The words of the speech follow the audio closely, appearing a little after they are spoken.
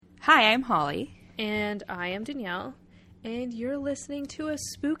Hi, I'm Holly. And I am Danielle. And you're listening to a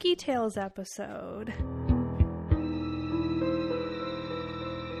Spooky Tales episode.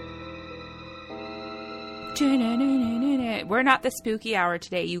 We're not the spooky hour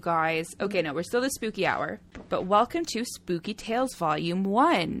today, you guys. Okay, no, we're still the spooky hour. But welcome to Spooky Tales Volume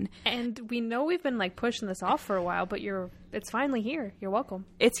 1. And we know we've been pushing this off for a while, but it's finally here. You're welcome.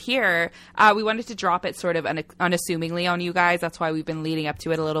 It's here. We wanted to drop it sort of unassumingly on you guys. That's why we've been leading up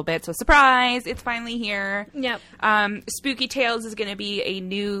to it a little bit. So surprise, it's finally here. Yep. Spooky Tales is going to be a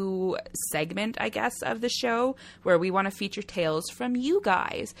new segment, I guess, of the show where we want to feature tales from you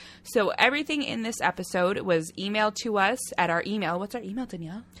guys. So everything in this episode was emailed to us at our email. What's our email,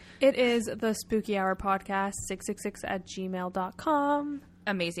 Danielle? It is the Spooky Hour Podcast 666@gmail.com.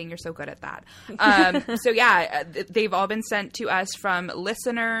 Amazing. You're so good at that. So yeah, they've all been sent to us from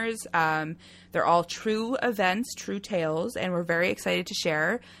listeners. They're all true events, true tales, and we're very excited to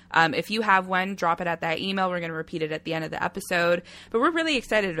share. If you have one, drop it at that email. We're going to repeat it at the end of the episode, but we're really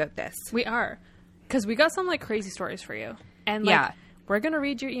excited about this. We are, because we got some crazy stories for you. And yeah. We're going to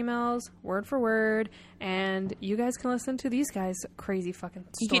read your emails word for word, and you guys can listen to these guys' crazy fucking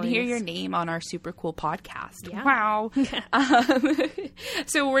stories. You can hear your name on our super cool podcast. Yeah. Wow.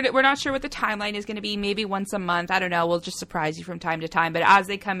 So we're not sure what the timeline is going to be. Maybe once a month. I don't know. We'll just surprise you from time to time. But as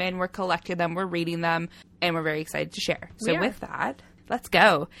they come in, we're collecting them, we're reading them, and we're very excited to share. So with that, let's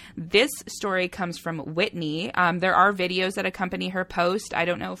go. This story comes from Whitney. There are videos that accompany her post. I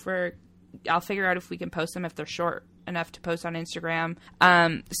don't know if I'll figure out if we can post them if they're short enough to post on Instagram.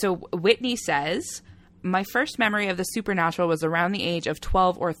 So Whitney says, my first memory of the supernatural was around the age of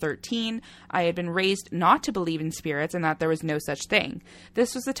 12 or 13. I had been raised not to believe in spirits and that there was no such thing.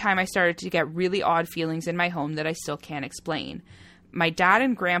 This was the time I started to get really odd feelings in my home that I still can't explain. My dad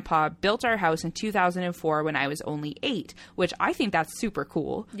and grandpa built our house in 2004 when I was only 8, which I think that's super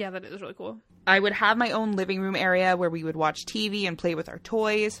cool. Yeah, that is really cool. I would have my own living room area where we would watch TV and play with our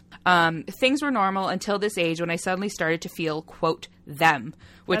toys. Things were normal until this age when I suddenly started to feel, quote, them,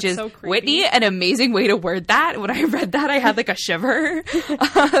 which That's is, so creepy. Whitney, an amazing way to word that. When I read that, I had a shiver.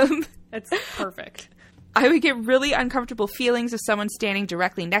 It's perfect. I would get really uncomfortable feelings of someone standing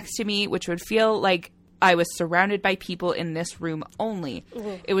directly next to me, which would feel like I was surrounded by people in this room only.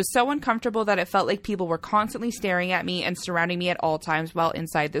 Ooh. It was so uncomfortable that it felt like people were constantly staring at me and surrounding me at all times while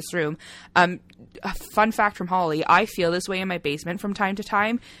inside this room. A fun fact from Holly, I feel this way in my basement from time to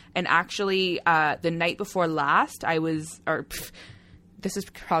time. And actually, the night before last, this is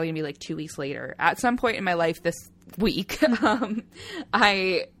probably going to be 2 weeks later. At some point in my life this week,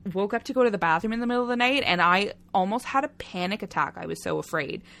 I woke up to go to the bathroom in the middle of the night and I almost had a panic attack. I was so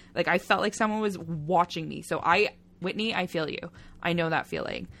afraid. I felt like someone was watching me. So Whitney, I feel you. I know that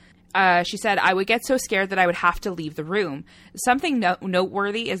feeling. She said, I would get so scared that I would have to leave the room. Something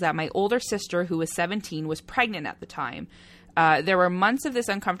noteworthy is that my older sister, who was 17, was pregnant at the time. There were months of this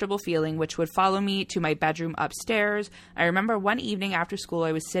uncomfortable feeling which would follow me to my bedroom upstairs. I remember one evening after school,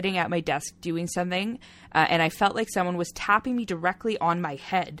 I was sitting at my desk doing something, and I felt like someone was tapping me directly on my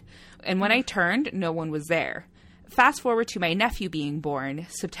head. And when I turned, no one was there. Fast forward to my nephew being born,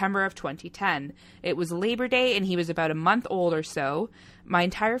 September of 2010. It was Labor Day, and he was about a month old or so. My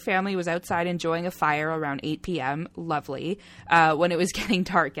entire family was outside enjoying a fire around 8 p.m. Lovely. When it was getting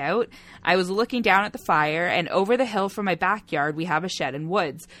dark out, I was looking down at the fire, and over the hill from my backyard, we have a shed and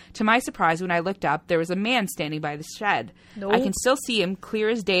woods. To my surprise, when I looked up, there was a man standing by the shed. Nope. I can still see him clear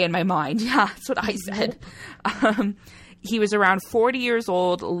as day in my mind. Yeah, that's what I said. He was around 40 years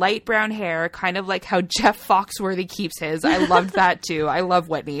old, light brown hair, kind of like how Jeff Foxworthy keeps his. I loved that too. I love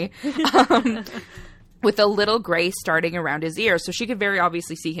Whitney. With a little gray starting around his ear, so she could very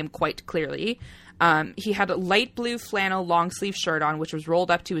obviously see him quite clearly. He had a light blue flannel long sleeve shirt on, which was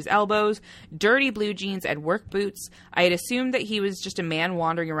rolled up to his elbows, dirty blue jeans and work boots. I had assumed that he was just a man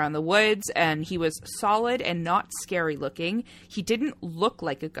wandering around the woods, and he was solid and not scary looking. He didn't look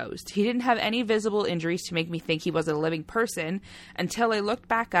like a ghost. He didn't have any visible injuries to make me think he was a living person until I looked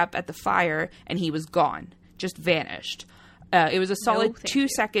back up at the fire and he was gone, just vanished. It was a solid 2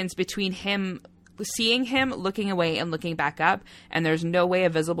 seconds between seeing him, looking away, and looking back up, and there's no way a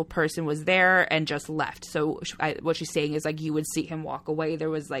visible person was there and just left. So what she's saying is you would see him walk away.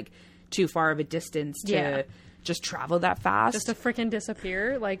 There was too far of a distance just travel that fast. Just to freaking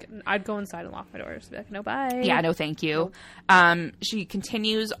disappear. Like, I'd go inside and lock my doors. Be like, no, bye. Yeah, no, thank you. She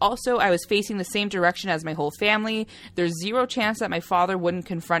continues, also, I was facing the same direction as my whole family. There's zero chance that my father wouldn't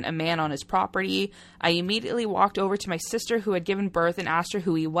confront a man on his property. I immediately walked over to my sister who had given birth and asked her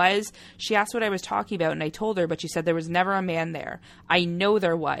who he was. She asked what I was talking about, and I told her, but she said there was never a man there. I know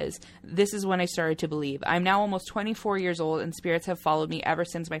there was. This is when I started to believe. I'm now almost 24 years old, and spirits have followed me ever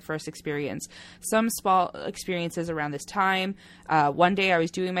since my first experience. Some small experiences around this time. One day I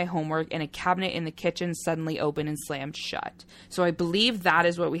was doing my homework, and a cabinet in the kitchen suddenly opened and slammed shut. So I believe that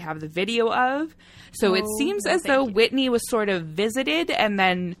is what we have the video of. So it seems as though Whitney was sort of visited and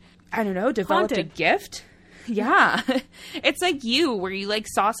then, I don't know, developed a gift. Yeah. It's like you, where you like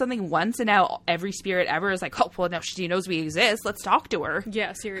saw something once and now every spirit ever is like, oh, well, now she knows we exist. Let's talk to her.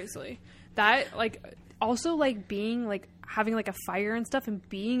 Yeah, seriously. That, like, also, like, being, like, having, like, a fire and stuff and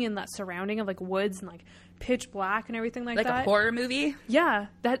being in that surrounding of, like, woods and, like, pitch black and everything like that. Like a horror movie? Yeah,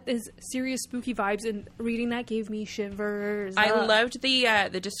 that is serious spooky vibes, and reading that gave me shivers. I loved the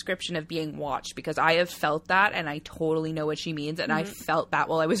description of being watched, because I have felt that, and I totally know what she means, and I felt that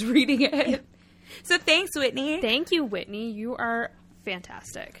while I was reading it. So thanks, Whitney. Thank you, Whitney. You are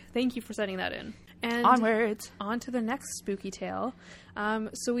fantastic. Thank you for sending that in. And onwards. On to the next spooky tale.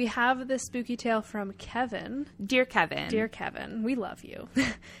 So we have this spooky tale from Kevin. Dear Kevin. Dear Kevin, we love you.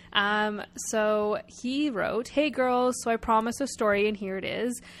 So he wrote, "Hey girls, so I promised a story and here it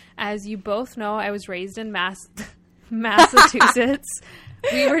is. As you both know, I was raised in Massachusetts."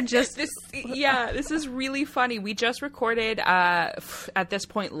 We were just... This is really funny. We just recorded, at this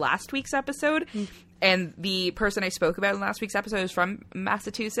point, last week's episode. And the person I spoke about in last week's episode is from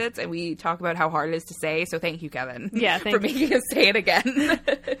Massachusetts. And we talk about how hard it is to say. So thank you, Kevin. Yeah, for making us say it again.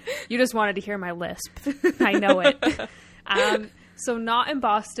 You just wanted to hear my lisp. I know it. So not in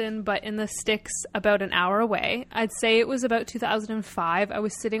Boston, but in the sticks about an hour away. I'd say it was about 2005. I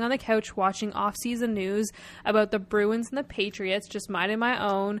was sitting on the couch watching off-season news about the Bruins and the Patriots, just minding my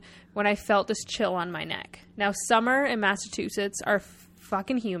own, when I felt this chill on my neck. Now, summer in Massachusetts are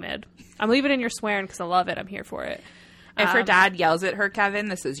fucking humid. I'm leaving in your swearing because I love it. I'm here for it. If her dad yells at her, Kevin,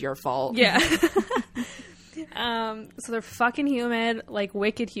 this is your fault. Yeah. So they're fucking humid, like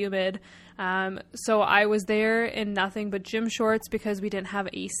wicked humid. So I was there in nothing but gym shorts because we didn't have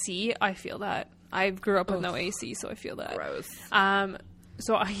AC. I feel that. I grew up with no AC, so I feel that. Gross.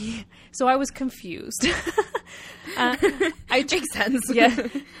 So I was confused. Makes sense. Yeah.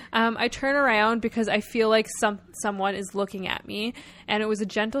 I turn around because I feel like someone is looking at me, and it was a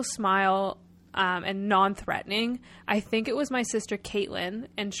gentle smile, and non-threatening. I think it was my sister Caitlin,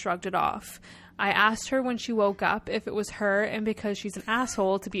 and shrugged it off. I asked her when she woke up if it was her, and because she's an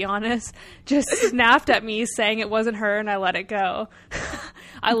asshole, to be honest, just snapped at me saying it wasn't her, and I let it go.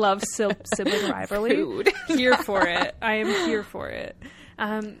 I love sibling rivalry. Food. Here for it. I am here for it.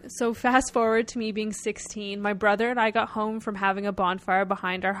 So fast forward to me being 16. My brother and I got home from having a bonfire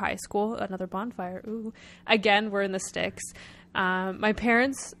behind our high school. Another bonfire. Ooh. Again, we're in the sticks. My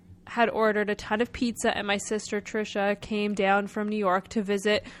parents had ordered a ton of pizza, and my sister Trisha came down from New York to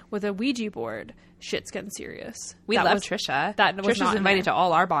visit with a Ouija board. Shit's getting serious. We love Trisha. Trisha's invited to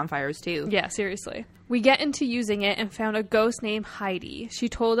all our bonfires too. Yeah, seriously. We get into using it and found a ghost named Heidi. She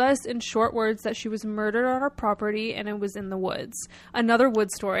told us in short words that she was murdered on our property and it was in the woods. Another wood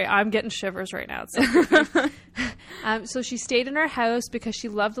story. I'm getting shivers right now. So she stayed in our house because she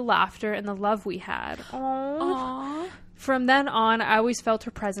loved the laughter and the love we had. Aww. From then on, I always felt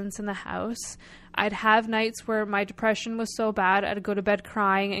her presence in the house. I'd have nights where my depression was so bad, I'd go to bed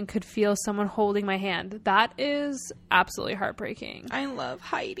crying and could feel someone holding my hand. That is absolutely heartbreaking. I love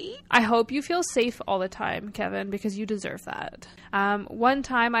Heidi. I hope you feel safe all the time, Kevin, because you deserve that. One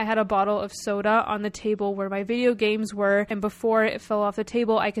time I had a bottle of soda on the table where my video games were, and before it fell off the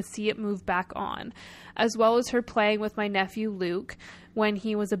table, I could see it move back on, as well as her playing with my nephew Luke when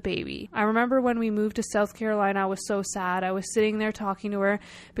he was a baby. I remember when we moved to South Carolina, I was so sad. I was sitting there talking to her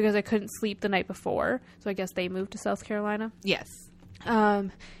because I couldn't sleep the night before. So I guess they moved to South Carolina. Yes.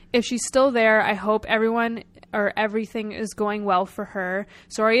 If she's still there, I hope everything is going well for her.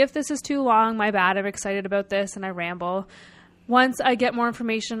 Sorry if this is too long. My bad. I'm excited about this and I ramble. Once I get more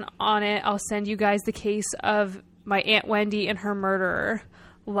information on it, I'll send you guys the case of my Aunt Wendy and her murderer.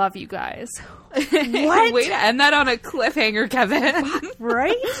 Love you guys. What? Way to end that on a cliffhanger, Kevin.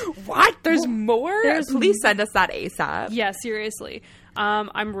 Right? What? There's more? Please send us that ASAP. Yeah, seriously.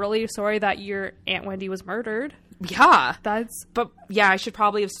 I'm really sorry that your Aunt Wendy was murdered. Yeah. That's... But yeah, I should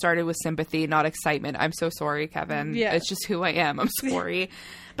probably have started with sympathy, not excitement. I'm so sorry, Kevin. Yeah. It's just who I am. I'm sorry.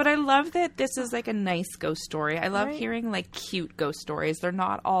 But I love that this is like a nice ghost story. I love hearing like cute ghost stories. They're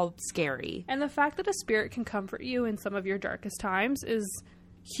not all scary. And the fact that a spirit can comfort you in some of your darkest times is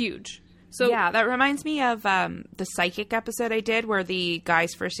huge. So yeah, that reminds me of the psychic episode I did where the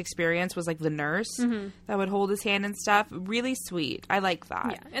guy's first experience was like the nurse that would hold his hand and stuff. Really sweet. I like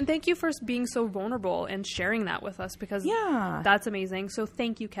that. Yeah. And thank you for being so vulnerable and sharing that with us because that's amazing. So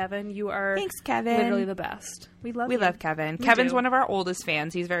thank you, Kevin. You are Thanks, Kevin. Literally the best. We love Kevin. We Kevin's do. one of our oldest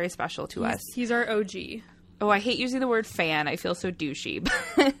fans. He's very special to us. He's our OG. Oh, I hate using the word fan. I feel so douchey.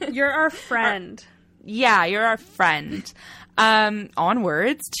 You're our friend. Yeah, you're our friend.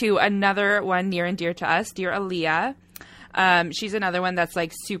 Onwards to another one near and dear to us, dear Aaliyah. She's another one that's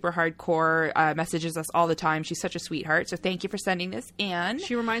like super hardcore, messages us all the time. She's such a sweetheart. So thank you for sending this in.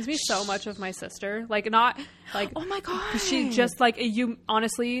 She reminds me so much of my sister. Like, not like, oh my God. She just like, you,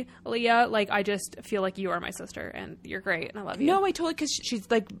 honestly, Aaliyah, like, I just feel like you are my sister and you're great and I love you. No, I totally, because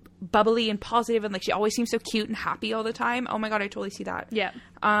she's like bubbly and positive and like she always seems so cute and happy all the time. Oh my God, I totally see that. Yeah.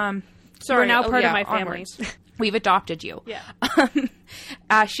 Sorry, you're now part of my family. family. We've adopted you.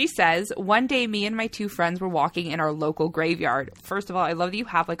 Yeah. She says, one day me and my two friends were walking in our local graveyard. First of all, I love that you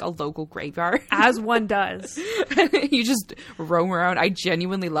have like a local graveyard. As one does. You just roam around. I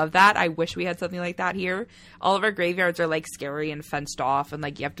genuinely love that. I wish we had something like that here. All of our graveyards are like scary and fenced off and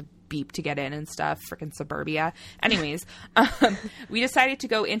like you have to beep to get in and stuff. Freaking suburbia. Anyways, we decided to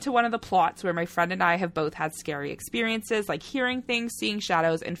go into one of the plots where my friend and I have both had scary experiences, like hearing things, seeing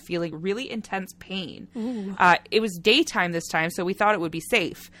shadows, and feeling really intense pain. It was daytime this time, so we thought it would be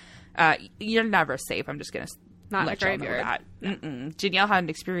safe. You're never safe. I'm just going to Not let in a y'all know graveyard. that. Danielle had an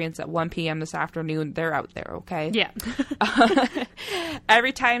experience at 1 p.m. this afternoon. They're out there, okay? Yeah.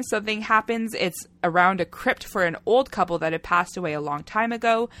 Every time something happens, it's around a crypt for an old couple that had passed away a long time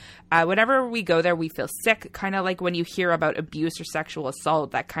ago. Whenever we go there, we feel sick, kind of like when you hear about abuse or sexual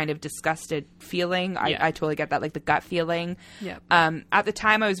assault, that kind of disgusted feeling. I totally get that, like the gut feeling. Yeah. At the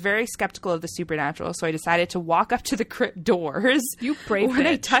time, I was very skeptical of the supernatural, so I decided to walk up to the crypt doors. You brave When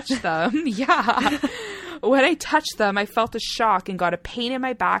I bitch. touched them, when I touched them, I felt a shock and got a pain in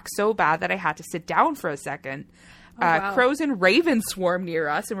my back so bad that I had to sit down for a second. Wow. Crows and ravens swarmed near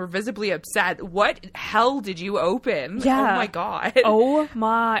us and were visibly upset. What hell did you open? Yeah. Oh my God. Oh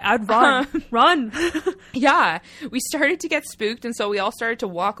my. I'd run. Run. Yeah. We started to get spooked, and so we all started to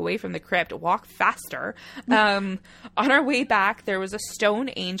walk away from the crypt, walk faster. On our way back, there was a stone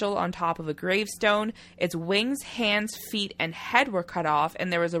angel on top of a gravestone. Its wings, hands, feet, and head were cut off,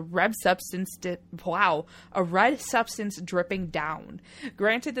 and there was a red substance dripping down.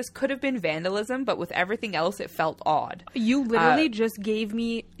 Granted, this could have been vandalism, but with everything else, it felt odd. You literally just gave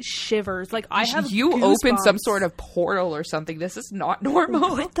me shivers. Like, I have You goosebumps. opened some sort of portal or something. This is not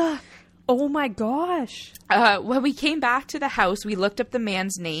normal. What the? Oh my gosh. When we came back to the house, we looked up the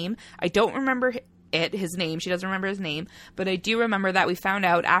man's name. I don't remember his name. She doesn't remember his name. But I do remember that we found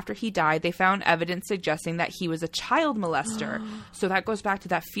out after he died, they found evidence suggesting that he was a child molester. So that goes back to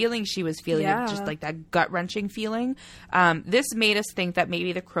that feeling she was feeling, of just like that gut-wrenching feeling. This made us think that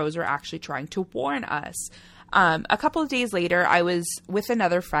maybe the crows were actually trying to warn us. A couple of days later, I was with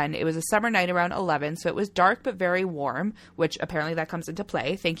another friend. It was a summer night around 11, so it was dark but very warm, which apparently that comes into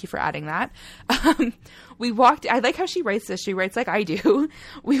play. Thank you for adding that. We walked, I like how she writes this. She writes like I do.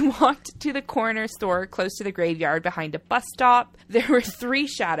 We walked to the corner store close to the graveyard behind a bus stop. There were 3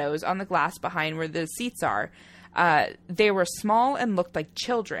 shadows on the glass behind where the seats are. They were small and looked like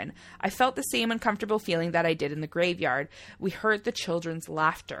children. I felt the same uncomfortable feeling that I did in the graveyard. We heard the children's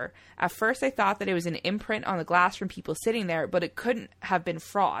laughter. At first, I thought that it was an imprint on the glass from people sitting there, but it couldn't have been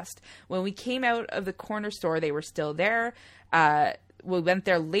frost. When we came out of the corner store, they were still there. We went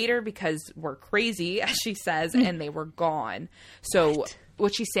there later because we're crazy, as she says, and they were gone. So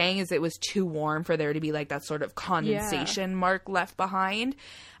what she's saying is it was too warm for there to be like that sort of condensation mark left behind.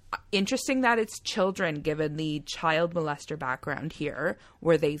 Interesting that it's children, given the child molester background here.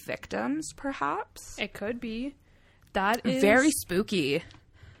 Were they victims, perhaps? It could be. That is very spooky.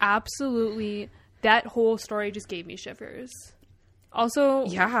 Absolutely. That whole story just gave me shivers. Also,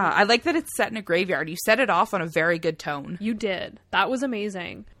 yeah, I like that it's set in a graveyard. You set it off on a very good tone. You did. That was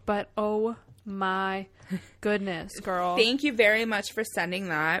amazing. But oh my goodness, girl. Thank you very much for sending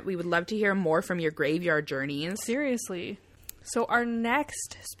that. We would love to hear more from your graveyard journeys. Seriously. So our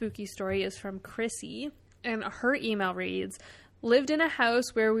next spooky story is from Chrissy, and her email reads, lived in a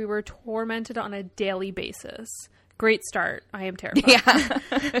house where we were tormented on a daily basis. Great start. I am terrified.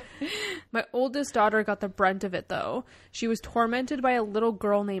 Yeah. My oldest daughter got the brunt of it, though. She was tormented by a little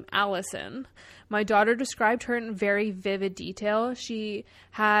girl named Allison. My daughter described her in very vivid detail. She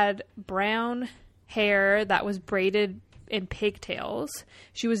had brown hair that was braided in pigtails.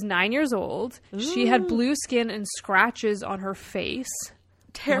 She was 9 years old. Ooh. She had blue skin and scratches on her face.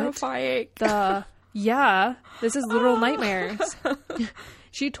 Terrifying. Yeah, this is literal nightmares.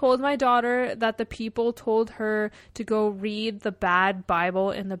 She told my daughter that the people told her to go read the bad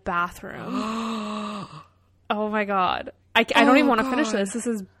Bible in the bathroom. Oh my God. I don't even want to finish this. This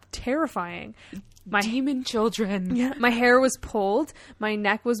is terrifying. My demon children. Yeah, my hair was pulled. My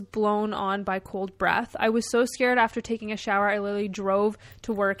neck was blown on by cold breath. I was so scared after taking a shower, I literally drove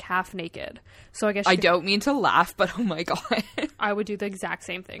to work half naked. So I guess I don't mean to laugh, but oh my God. I would do the exact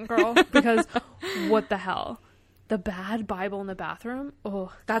same thing, girl. Because what the hell? The bad Bible in the bathroom?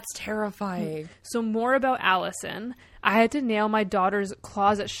 Oh, that's terrifying. So more about Allison. I had to nail my daughter's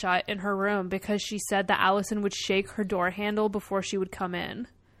closet shut in her room because she said that Allison would shake her door handle before she would come in.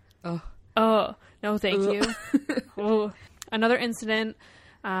 Oh, no thank you. Oh. Another incident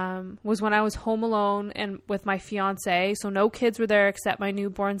was when I was home alone and with my fiance. So no kids were there except my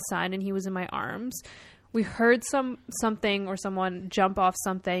newborn son, and he was in my arms. We heard something or someone jump off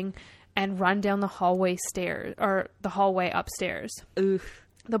something and run down the hallway stairs or the hallway upstairs. Oof.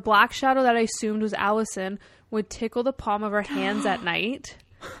 The black shadow that I assumed was Allison would tickle the palm of her hands at night.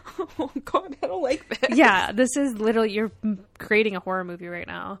 Oh God, I don't like this. Yeah, this is literally, you're creating a horror movie right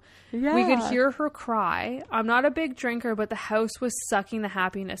now. Yeah. We could hear her cry. I'm not a big drinker, but the house was sucking the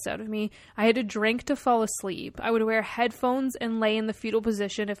happiness out of me. I had to drink to fall asleep. I would wear headphones and lay in the fetal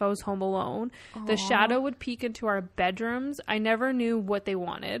position if I was home alone. Aww. The shadow would peek into our bedrooms. I never knew what they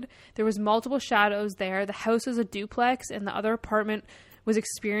wanted. There was multiple shadows there. The house was a duplex, and the other apartment was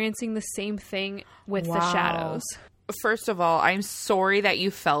experiencing the same thing with the shadows. First of all, I'm sorry that you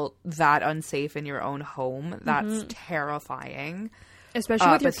felt that unsafe in your own home. That's terrifying.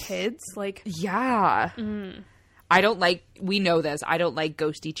 Especially with your kids. Like, yeah. I don't like, we know this, I don't like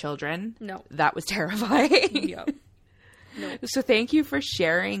ghosty children. No. That was terrifying. Yep. No. So thank you for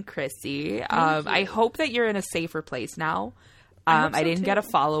sharing, Chrissy. I hope that you're in a safer place now. I didn't get a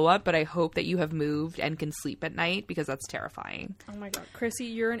follow-up, but I hope that you have moved and can sleep at night because that's terrifying. Oh my God. Chrissy,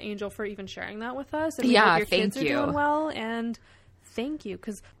 you're an angel for even sharing that with us. And yeah, hope your thank kids you. are doing well, and thank you,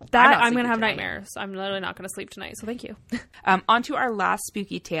 because I'm going to have tonight. nightmares. I'm literally not going to sleep tonight, so thank you. On to our last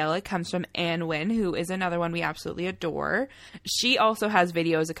spooky tale. It comes from Ann Wynn, who is another one we absolutely adore. She also has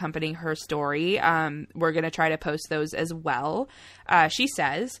videos accompanying her story. We're going to try to post those as well. She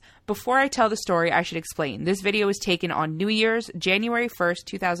says, before I tell the story, I should explain. This video was taken on New Year's, January 1st,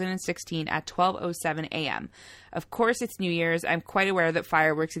 2016 at 12:07 a.m. Of course, it's New Year's. I'm quite aware that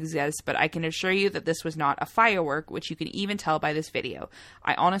fireworks exist, but I can assure you that this was not a firework, which you can even tell by this video.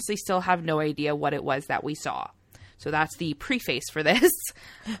 I honestly still have no idea what it was that we saw. So that's the preface for this.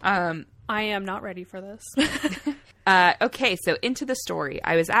 I am not ready for this. Okay, so into the story.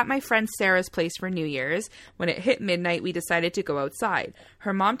 I was at my friend Sarah's place for New Year's. When it hit midnight, we decided to go outside.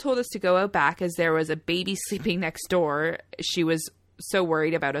 Her mom told us to go out back as there was a baby sleeping next door. She was so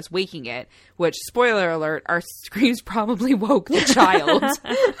worried about us waking it, which, spoiler alert, our screams probably woke the child.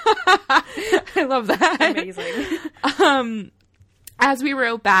 I love that. Amazing. As we were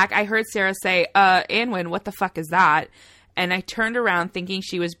out back, I heard Sarah say, Anwin, what the fuck is that? And I turned around thinking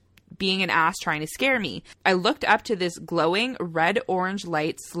she was being an ass trying to scare me. I looked up to this glowing red-orange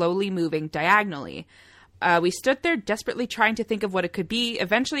light slowly moving diagonally. We stood there desperately trying to think of what it could be.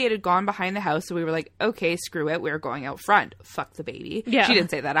 Eventually it had gone behind the house, so we were like, okay, screw it. We're going out front. Fuck the baby. Yeah. She didn't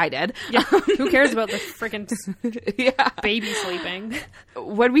say that. I did. Yeah. Who cares about the freaking baby sleeping?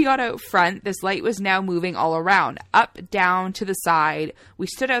 When we got out front, this light was now moving all around. Up, down, to the side. We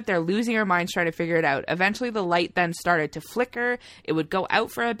stood out there losing our minds trying to figure it out. Eventually the light then started to flicker. It would go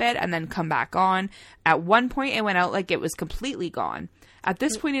out for a bit and then come back on. At one point it went out like it was completely gone. At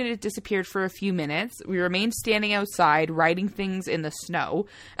this point, it had disappeared for a few minutes. We remained standing outside, writing things in the snow,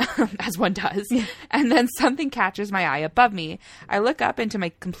 as one does. And then something catches my eye above me. I look up, and to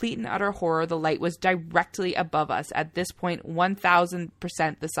my complete and utter horror, the light was directly above us. At this point,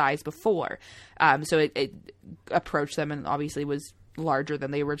 1,000% the size before. So it approached them and obviously was larger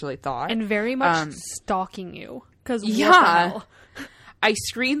than they originally thought. And very much stalking you. Because yeah. I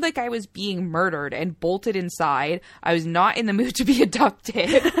screamed like I was being murdered and bolted inside. I was not in the mood to be abducted.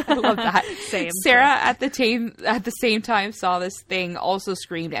 I love that. Same. Sarah at the same time saw this thing, also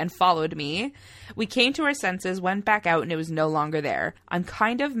screamed and followed me. We came to our senses, went back out, and it was no longer there. I'm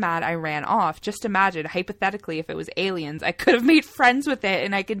kind of mad I ran off. Just imagine, hypothetically, if it was aliens, I could have made friends with it,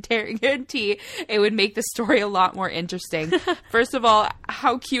 and I can guarantee it would make the story a lot more interesting. First of all,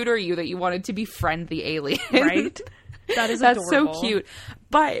 how cute are you that you wanted to befriend the alien? Right? That's adorable. So cute.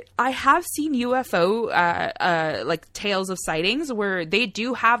 But I have seen UFO like tales of sightings where they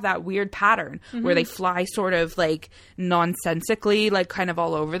do have that weird pattern where they fly sort of like nonsensically, like kind of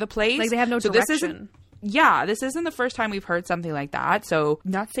all over the place. Like they have no direction. This isn't the first time we've heard something like that. So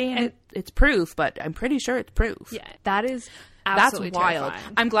not saying it's proof, but I'm pretty sure it's proof. Yeah, that is absolutely That's wild.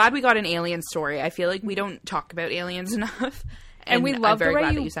 terrifying. I'm glad we got an alien story. I feel like we don't talk about aliens enough. And we love I'm very the way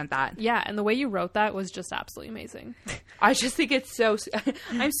glad that you sent that. Yeah, and the way you wrote that was just absolutely amazing. I just think it's so...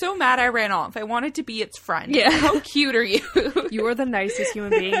 I'm so mad I ran off. I wanted to be its friend. Yeah. How cute are you? You are the nicest human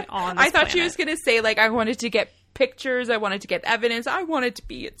being on this I thought she planet. was going to say, like, I wanted to get pictures. I wanted to get evidence. I wanted to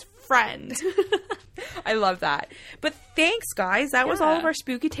be its friend. I love that. But thanks, guys. That was all of our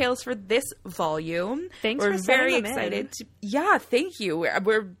spooky tales for this volume. Thanks We're for very sending them excited in. to... Yeah, thank you.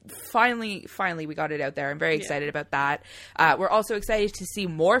 We're finally we got it out there. I'm very excited about that. We're also excited to see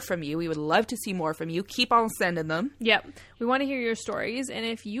more from you. We would love to see more from you. Keep on sending them. Yep. We want to hear your stories, and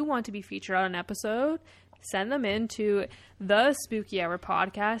if you want to be featured on an episode, send them in to the Spooky Hour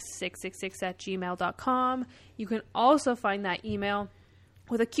Podcast 666@gmail.com. You can also find that email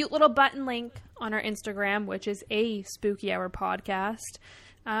with a cute little button link on our Instagram, which is a Spooky Hour Podcast.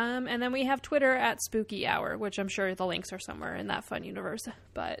 And then we have Twitter at Spooky Hour, which I'm sure the links are somewhere in that fun universe.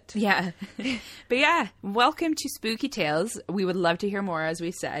 But yeah. But yeah, welcome to Spooky Tales. We would love to hear more, as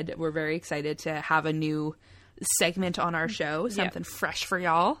we said. We're very excited to have a new segment on our show, something fresh for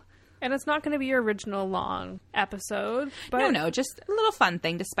y'all. And it's not going to be your original long episode. But No, just a little fun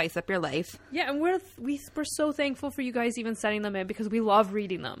thing to spice up your life. Yeah, and we're so thankful for you guys even sending them in because we love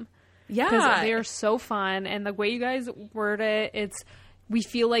reading them. Yeah. Because they are so fun, and the way you guys word it, we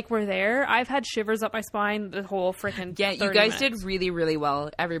feel like we're there. I've had shivers up my spine the whole freaking 30 you guys minutes. did really, really well.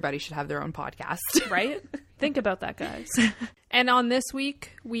 Everybody should have their own podcast. Right? Think about that, guys. And on this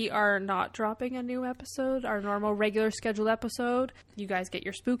week, we are not dropping a new episode, our normal regular scheduled episode. You guys get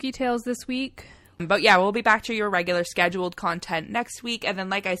your spooky tales this week. But yeah, we'll be back to your regular scheduled content next week. And then,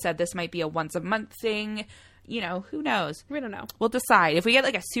 like I said, this might be a once a month thing. You know, who knows? We don't know. We'll decide. If we get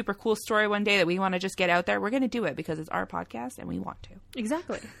like a super cool story one day that we want to just get out there, we're going to do it because it's our podcast and we want to.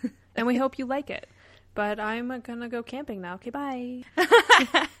 Exactly. And we hope you like it. But I'm going to go camping now. Okay, bye.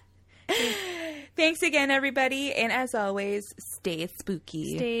 Thanks again, everybody. And as always, stay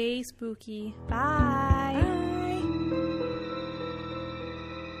spooky. Stay spooky. Bye.